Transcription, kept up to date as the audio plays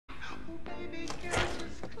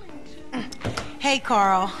Hey,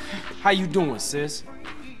 Carl. How you doing, sis?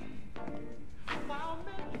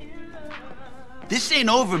 This ain't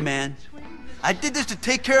over, man. I did this to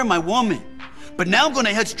take care of my woman. But now I'm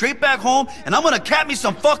gonna head straight back home and I'm gonna cap me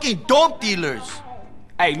some fucking dope dealers.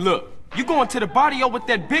 Hey, look. You going to the barrio with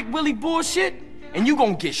that Big Willie bullshit, and you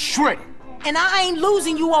gonna get shredded. And I ain't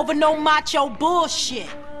losing you over no macho bullshit.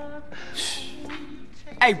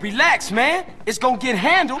 Hey, relax, man. It's gonna get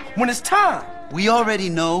handled when it's time. We already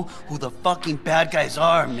know who the fucking bad guys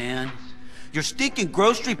are, man. Your stinking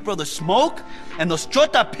grocery brother Smoke and those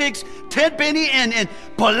Chota pigs, Ted Benny and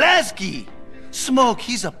Pulaski. Smoke,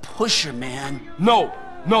 he's a pusher, man. No,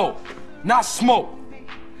 not Smoke.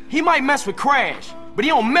 He might mess with Crash, but he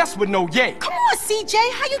don't mess with no Ye. Come on, CJ.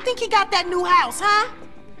 How you think he got that new house, huh?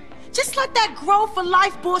 Just let that grow for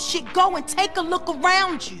life bullshit go and take a look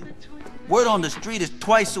around you. Word on the street is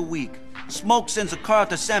twice a week. Smoke sends a car out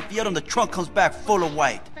to San Fierro and the trunk comes back full of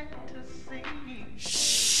white.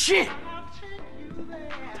 Shit!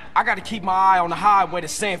 I gotta keep my eye on the highway to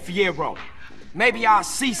San Fierro. Maybe I'll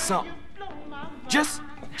see something.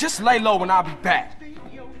 Just lay low and I'll be back.